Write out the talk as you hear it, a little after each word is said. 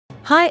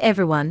Hi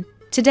everyone,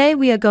 today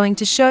we are going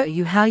to show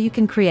you how you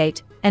can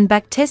create and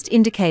backtest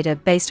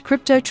indicator-based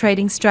crypto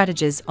trading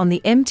strategies on the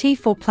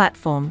MT4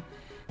 platform,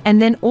 and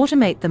then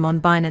automate them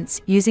on Binance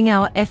using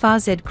our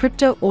FRZ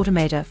Crypto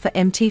Automater for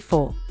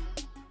MT4.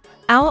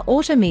 Our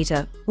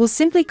autometer will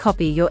simply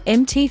copy your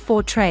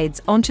MT4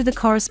 trades onto the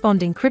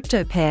corresponding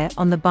crypto pair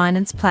on the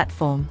Binance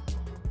platform.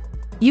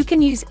 You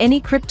can use any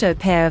crypto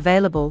pair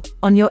available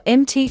on your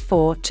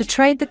MT4 to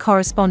trade the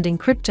corresponding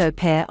crypto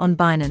pair on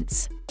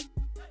Binance.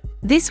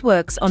 This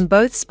works on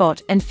both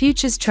spot and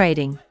futures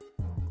trading.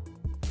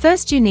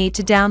 First, you need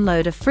to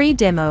download a free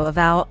demo of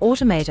our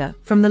automator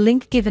from the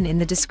link given in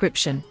the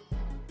description.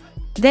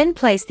 Then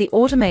place the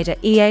automator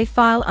EA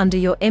file under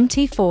your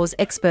MT4's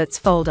experts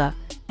folder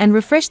and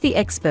refresh the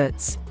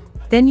experts.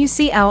 Then you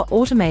see our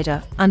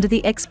automator under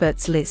the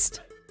experts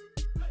list.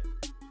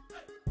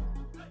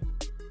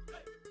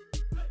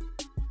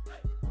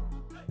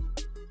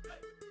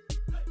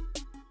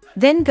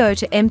 Then go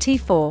to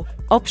MT4,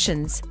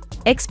 Options,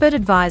 Expert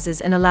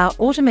Advisors and allow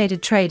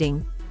Automated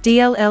Trading,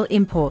 DLL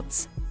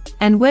imports,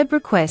 and web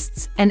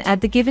requests and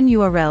add the given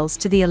URLs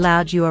to the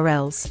allowed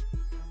URLs.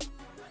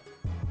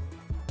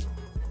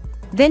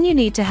 Then you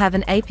need to have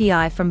an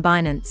API from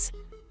Binance.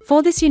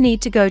 For this you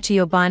need to go to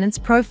your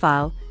Binance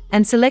profile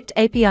and select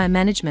API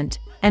Management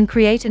and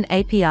create an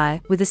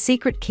API with a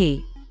secret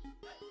key.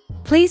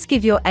 Please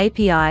give your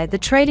API the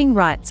trading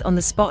rights on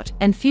the spot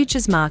and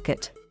futures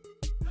market.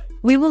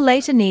 We will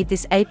later need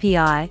this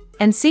API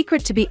and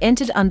secret to be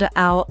entered under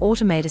our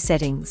automator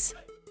settings.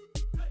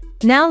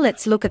 Now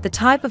let's look at the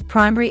type of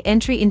primary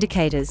entry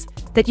indicators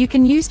that you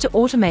can use to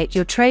automate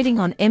your trading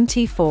on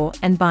MT4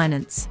 and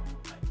Binance.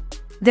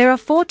 There are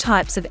 4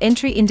 types of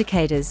entry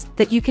indicators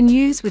that you can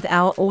use with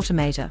our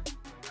automator.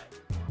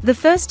 The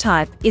first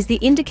type is the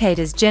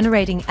indicators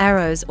generating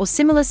arrows or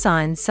similar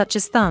signs such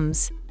as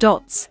thumbs,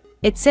 dots,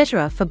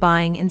 etc. for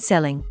buying and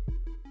selling.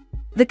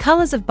 The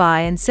colors of buy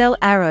and sell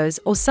arrows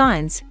or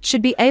signs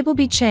should be able to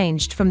be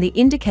changed from the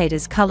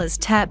Indicators Colors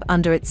tab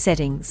under its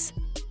settings.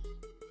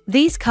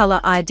 These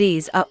color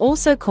IDs are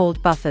also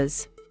called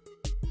buffers.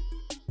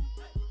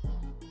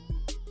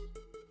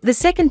 The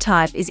second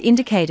type is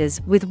indicators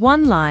with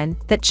one line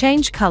that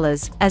change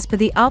colors as per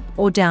the up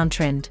or down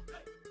trend.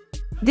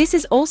 This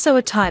is also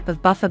a type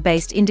of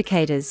buffer-based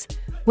indicators,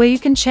 where you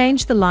can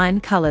change the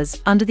line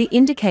colors under the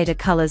Indicator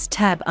Colors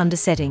tab under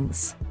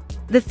Settings.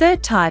 The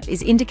third type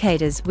is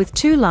indicators with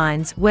 2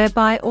 lines where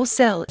buy or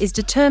sell is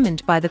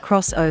determined by the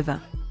crossover.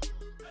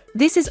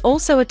 This is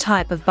also a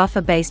type of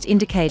buffer-based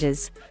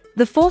indicators.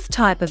 The fourth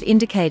type of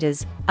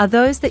indicators are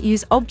those that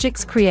use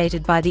objects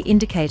created by the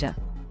indicator.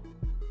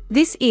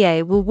 This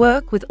EA will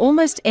work with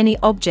almost any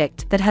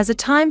object that has a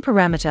time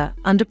parameter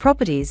under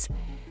Properties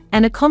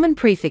and a common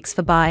prefix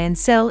for buy and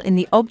sell in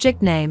the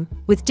object name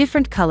with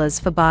different colors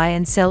for buy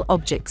and sell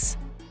objects.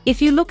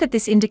 If you look at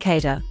this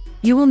indicator,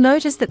 you will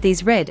notice that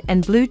these red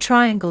and blue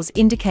triangles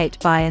indicate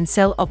buy and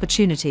sell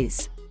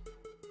opportunities.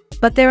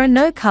 But there are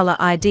no color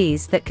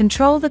IDs that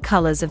control the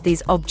colors of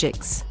these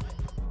objects.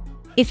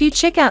 If you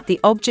check out the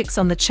objects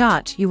on the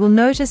chart, you will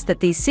notice that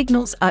these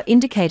signals are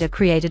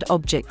indicator-created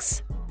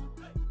objects.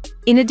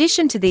 In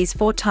addition to these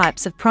 4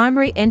 types of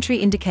primary entry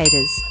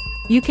indicators,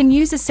 you can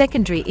use a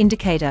secondary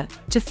indicator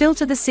to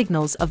filter the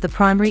signals of the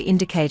primary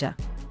indicator.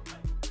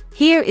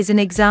 Here is an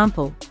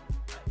example.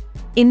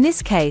 In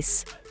this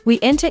case, we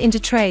enter into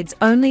trades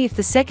only if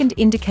the second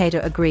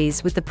indicator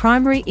agrees with the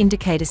primary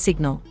indicator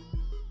signal.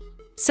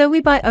 So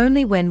we buy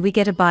only when we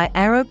get a buy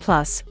arrow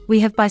plus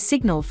we have buy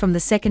signal from the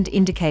second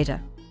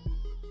indicator.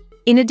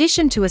 In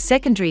addition to a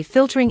secondary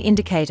filtering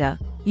indicator,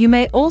 you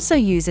may also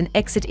use an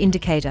exit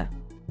indicator.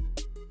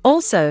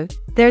 Also,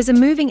 there is a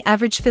moving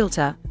average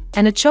filter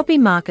and a choppy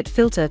market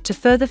filter to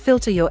further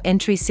filter your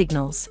entry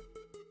signals.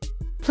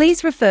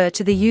 Please refer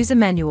to the user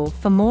manual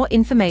for more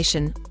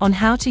information on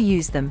how to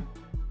use them.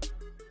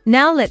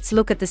 Now let's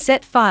look at the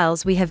set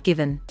files we have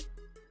given.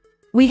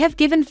 We have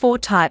given 4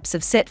 types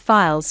of set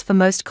files for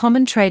most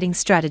common trading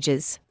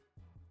strategies.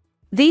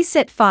 These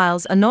set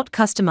files are not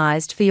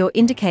customized for your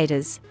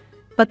indicators,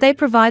 but they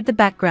provide the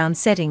background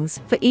settings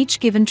for each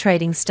given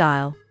trading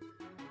style.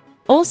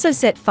 Also,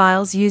 set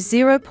files use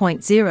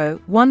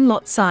 0.01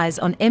 lot size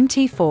on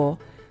MT4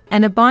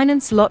 and a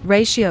Binance lot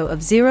ratio of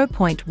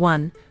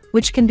 0.1,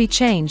 which can be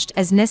changed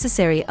as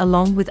necessary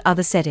along with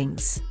other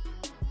settings.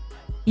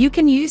 You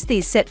can use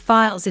these set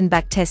files in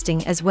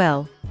backtesting as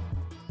well.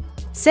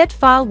 Set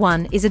file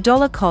 1 is a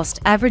dollar cost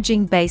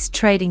averaging based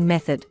trading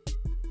method.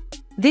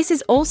 This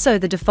is also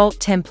the default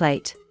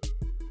template.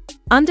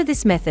 Under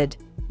this method,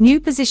 new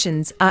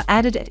positions are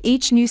added at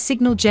each new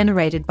signal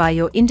generated by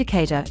your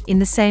indicator in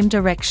the same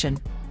direction.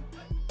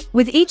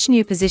 With each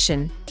new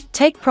position,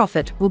 take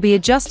profit will be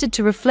adjusted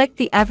to reflect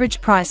the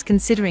average price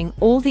considering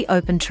all the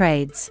open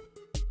trades.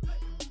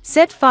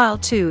 Set file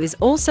 2 is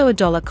also a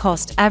dollar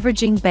cost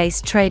averaging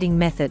based trading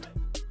method.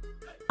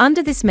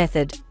 Under this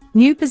method,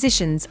 new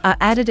positions are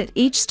added at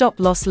each stop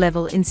loss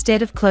level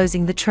instead of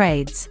closing the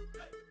trades.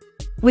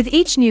 With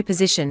each new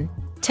position,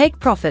 take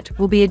profit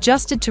will be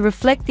adjusted to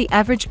reflect the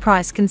average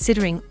price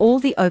considering all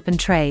the open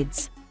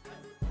trades.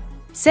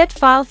 Set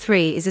file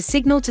 3 is a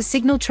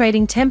signal-to-signal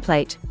trading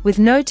template with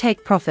no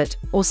take profit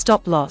or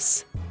stop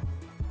loss.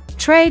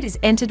 Trade is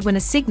entered when a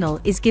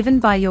signal is given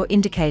by your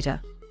indicator.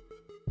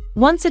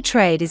 Once a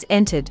trade is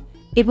entered,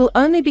 it will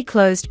only be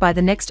closed by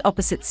the next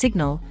opposite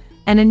signal,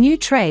 and a new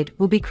trade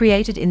will be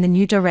created in the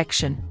new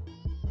direction.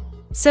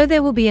 So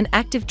there will be an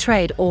active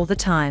trade all the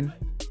time.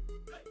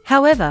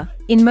 However,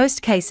 in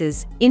most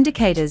cases,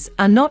 indicators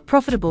are not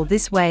profitable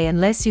this way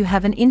unless you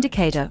have an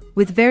indicator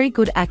with very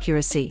good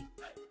accuracy.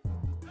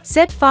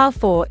 Set file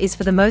 4 is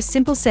for the most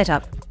simple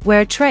setup,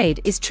 where a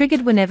trade is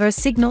triggered whenever a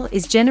signal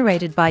is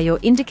generated by your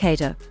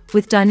indicator,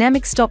 with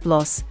dynamic stop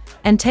loss,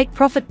 and take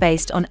profit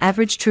based on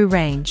average true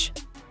range.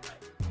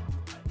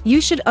 You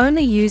should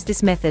only use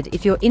this method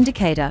if your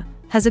indicator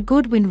has a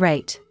good win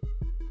rate.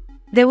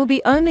 There will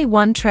be only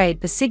one trade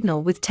per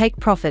signal with take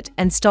profit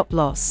and stop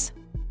loss.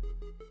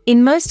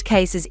 In most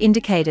cases,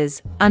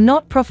 indicators are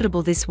not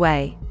profitable this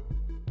way.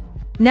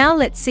 Now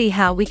let's see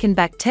how we can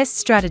backtest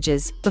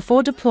strategies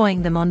before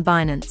deploying them on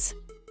Binance.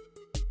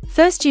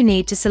 First, you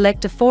need to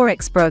select a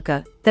forex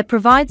broker that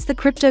provides the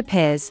crypto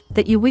pairs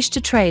that you wish to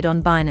trade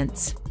on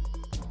Binance.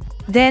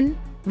 Then,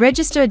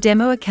 register a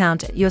demo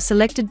account at your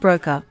selected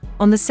broker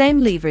on the same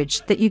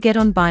leverage that you get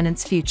on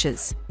Binance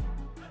Futures.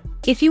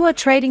 If you are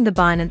trading the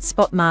Binance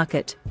Spot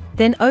market,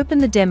 then open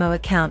the demo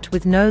account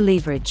with no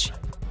leverage.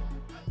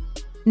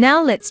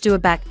 Now let's do a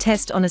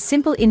backtest on a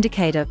simple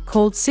indicator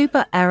called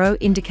Super Arrow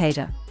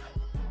Indicator.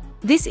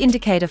 This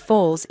indicator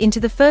falls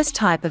into the first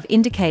type of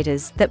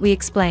indicators that we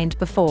explained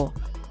before.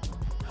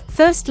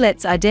 First,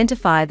 let's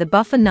identify the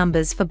buffer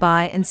numbers for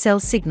buy and sell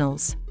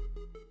signals.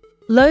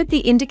 Load the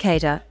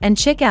indicator and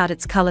check out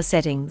its color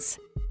settings.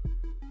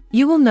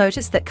 You will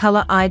notice that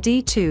color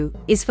ID 2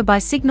 is for buy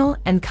signal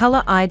and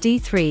color ID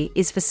 3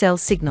 is for sell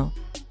signal.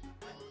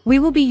 We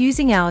will be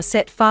using our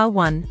set file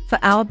 1 for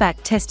our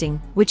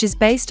backtesting, which is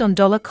based on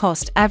dollar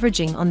cost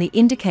averaging on the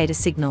indicator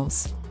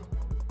signals.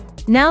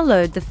 Now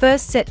load the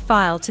first set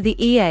file to the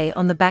EA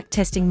on the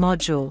backtesting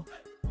module.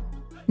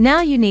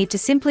 Now you need to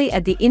simply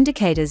add the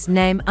indicator's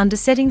name under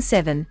setting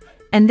 7,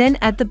 and then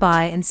add the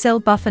buy and sell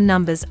buffer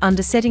numbers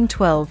under setting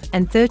 12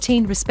 and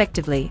 13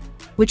 respectively,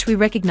 which we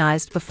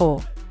recognized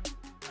before.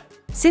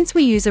 Since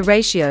we use a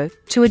ratio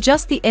to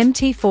adjust the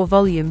MT4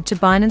 volume to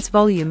Binance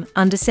volume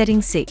under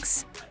setting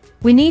 6,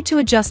 we need to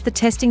adjust the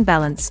testing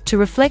balance to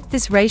reflect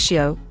this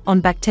ratio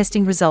on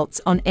backtesting results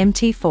on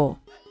MT4.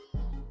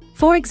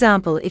 For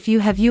example, if you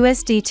have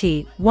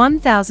USDT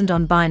 1000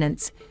 on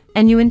Binance,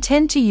 and you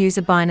intend to use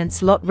a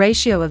Binance lot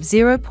ratio of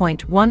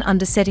 0.1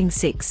 under setting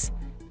 6,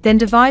 then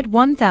divide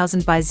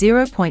 1000 by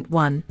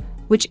 0.1,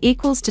 which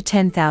equals to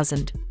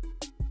 10,000.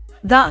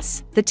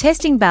 Thus, the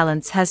testing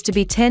balance has to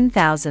be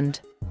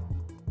 10,000.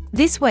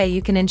 This way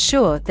you can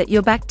ensure that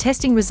your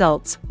backtesting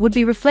results would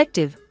be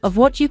reflective of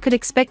what you could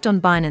expect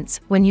on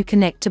Binance when you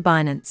connect to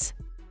Binance.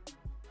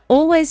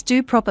 Always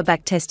do proper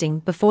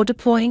backtesting before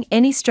deploying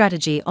any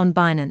strategy on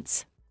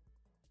Binance.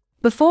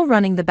 Before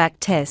running the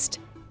backtest,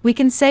 we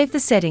can save the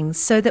settings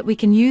so that we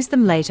can use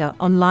them later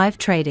on live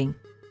trading.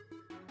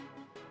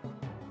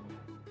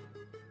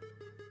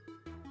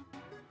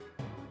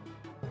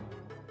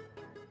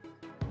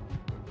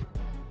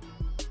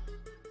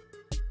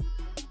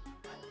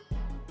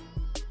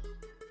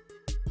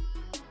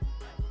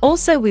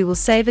 Also, we will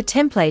save a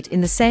template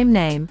in the same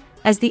name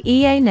as the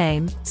EA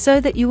name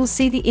so that you will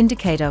see the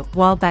indicator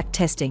while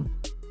backtesting.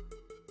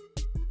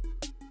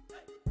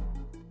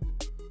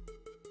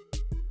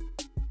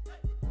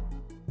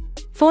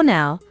 For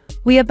now,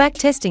 we are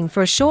backtesting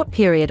for a short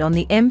period on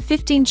the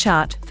M15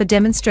 chart for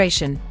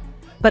demonstration,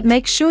 but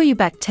make sure you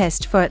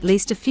backtest for at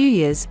least a few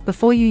years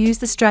before you use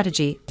the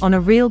strategy on a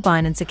real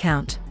Binance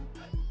account.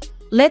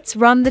 Let's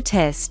run the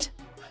test.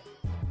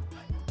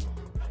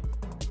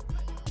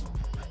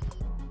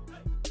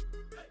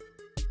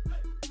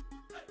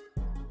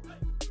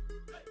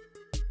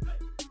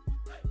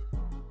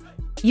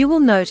 You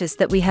will notice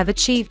that we have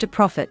achieved a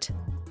profit.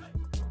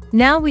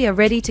 Now we are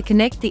ready to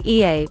connect the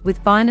EA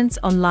with Binance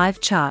on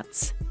live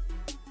charts.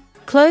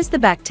 Close the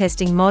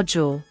backtesting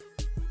module.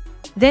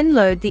 Then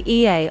load the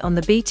EA on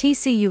the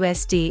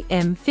BTC/USD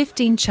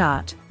M15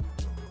 chart.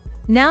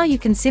 Now you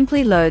can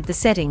simply load the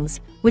settings,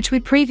 which we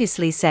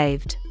previously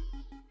saved.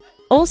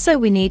 Also,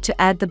 we need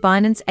to add the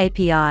Binance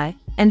API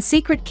and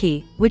secret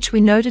key, which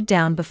we noted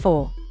down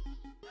before.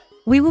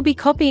 We will be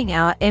copying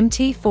our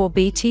MT4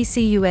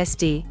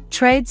 BTC/USD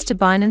trades to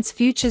Binance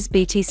Futures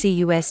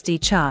BTC/USD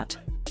chart.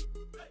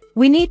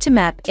 We need to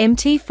map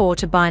MT4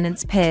 to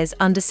Binance pairs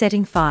under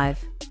setting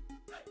 5.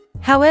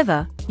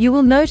 However, you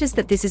will notice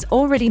that this is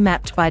already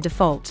mapped by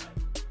default.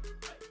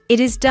 It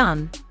is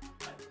done.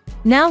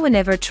 Now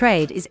whenever a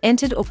trade is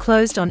entered or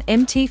closed on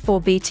MT4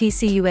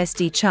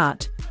 BTC/USD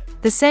chart,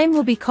 the same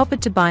will be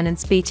copied to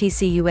Binance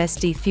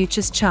BTC/USD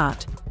Futures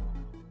chart.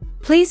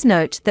 Please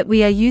note that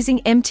we are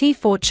using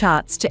MT4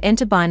 charts to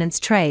enter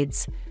Binance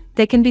trades.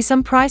 There can be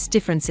some price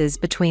differences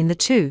between the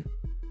two.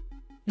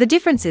 The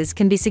differences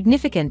can be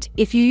significant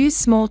if you use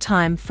small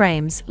time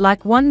frames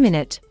like 1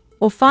 minute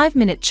or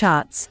 5-minute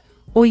charts,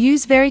 or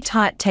use very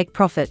tight take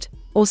profit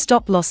or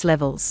stop loss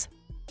levels.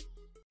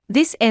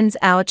 This ends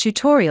our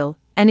tutorial,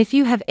 and if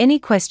you have any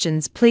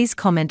questions please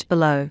comment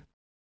below.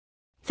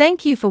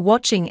 Thank you for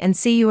watching and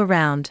see you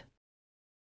around.